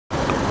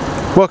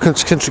Welcome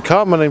to Country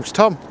Car, my name's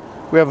Tom.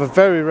 We have a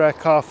very rare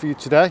car for you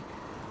today.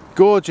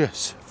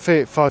 Gorgeous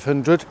Fiat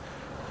 500. The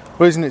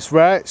reason it's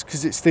rare is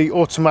because it's the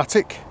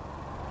automatic.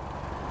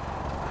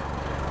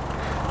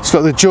 It's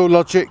got the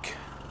Dualogic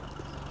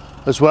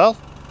as well.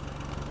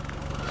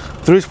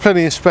 There is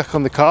plenty of spec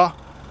on the car.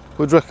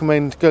 Would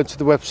recommend going to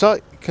the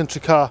website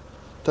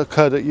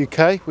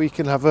countrycar.co.uk where you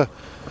can have a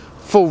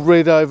full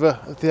read over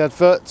of the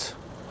advert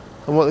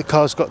and what the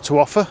car's got to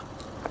offer.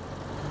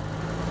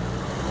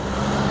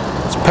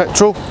 It's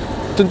petrol,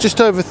 done just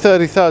over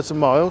 30,000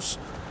 miles.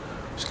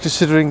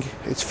 Considering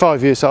it's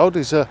 5 years old,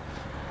 is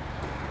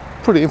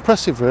pretty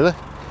impressive really.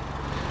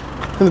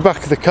 In the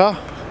back of the car,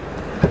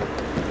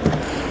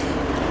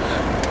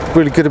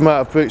 really good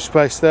amount of boot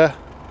space there.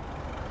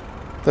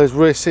 Those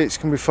rear seats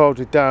can be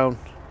folded down,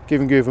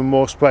 giving you even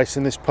more space,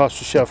 and this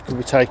passenger shelf can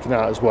be taken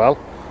out as well.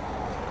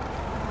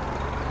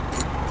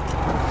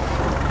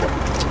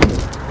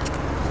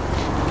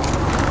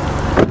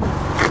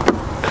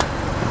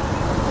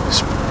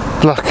 It's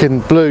black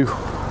and blue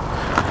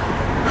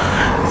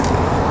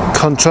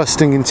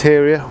contrasting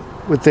interior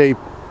with the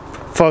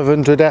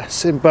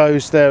 500S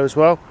embossed there as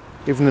well,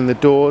 even in the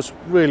doors.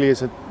 Really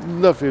is a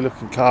lovely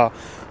looking car.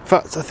 In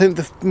fact, I think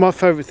my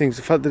favourite thing is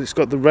the fact that it's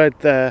got the red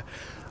there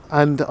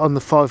and on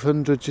the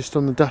 500 just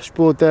on the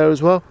dashboard there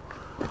as well.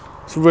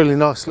 It's a really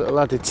nice little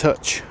added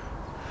touch.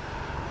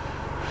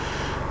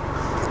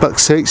 Back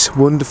seats,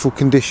 wonderful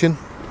condition.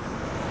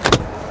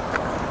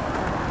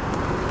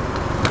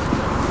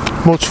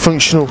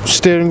 Multifunctional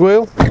steering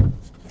wheel,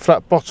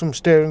 flat bottom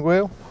steering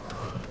wheel.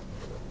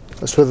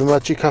 That's where the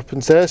magic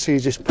happens there, so you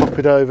just pop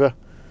it over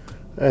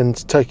and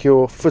take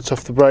your foot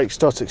off the brake,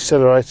 start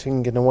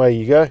accelerating, and away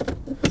you go.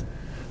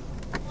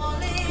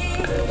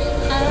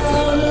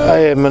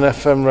 AM and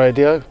FM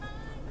radio,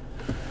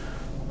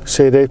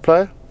 CD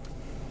player,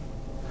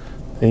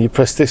 and you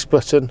press this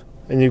button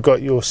and you've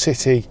got your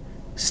city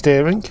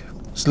steering.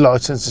 It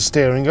lightens the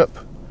steering up.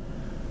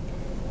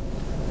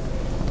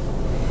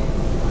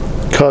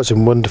 Car's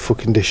in wonderful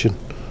condition.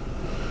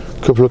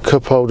 A couple of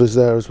cup holders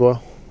there as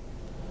well.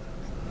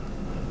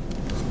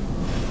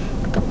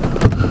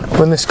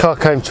 When this car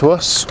came to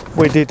us,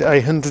 we did a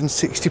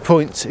 160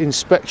 points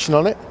inspection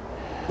on it,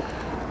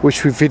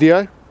 which we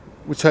video.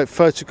 We take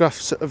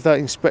photographs of that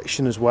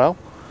inspection as well.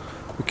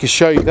 We can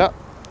show you that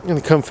in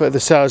the comfort of the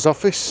sales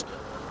office.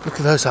 Look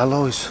at those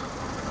alloys,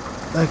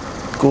 they're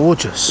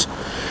gorgeous.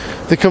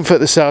 The comfort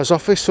of the sales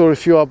office, or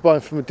if you are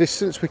buying from a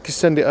distance, we can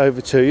send it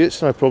over to you,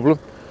 it's no problem.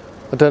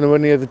 I don't know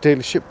any other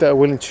dealership that are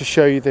willing to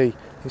show you the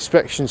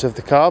inspections of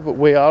the car, but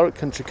we are at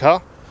Country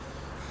Car.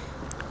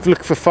 If you're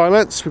looking for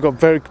finance, we've got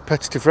very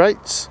competitive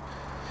rates.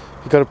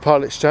 If you've got a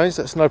part exchange,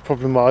 that's no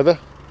problem either.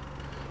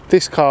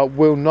 This car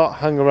will not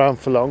hang around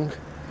for long.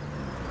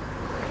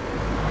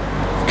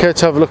 Care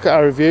to have a look at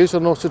our reviews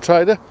on Auto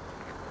Trader?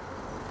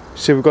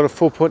 See, we've got a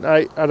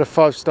 4.8 out of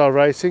 5-star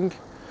rating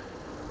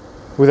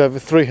with over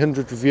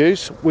 300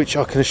 reviews, which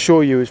I can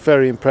assure you is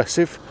very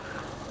impressive.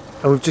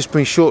 And we've just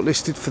been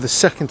shortlisted for the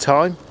second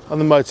time on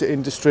the Motor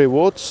Industry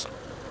Awards.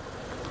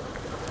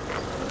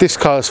 This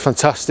car is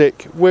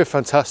fantastic, we're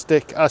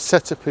fantastic, our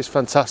setup is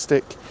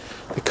fantastic.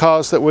 The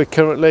cars that we're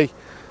currently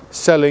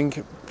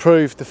selling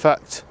prove the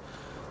fact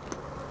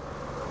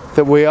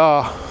that we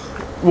are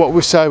what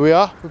we say we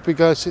are. We've been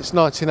going since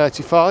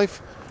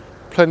 1985,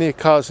 plenty of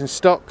cars in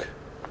stock.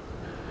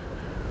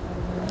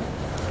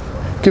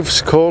 Give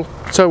us a call,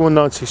 it's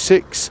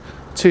 01926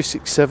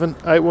 267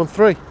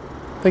 813.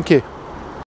 Thank you.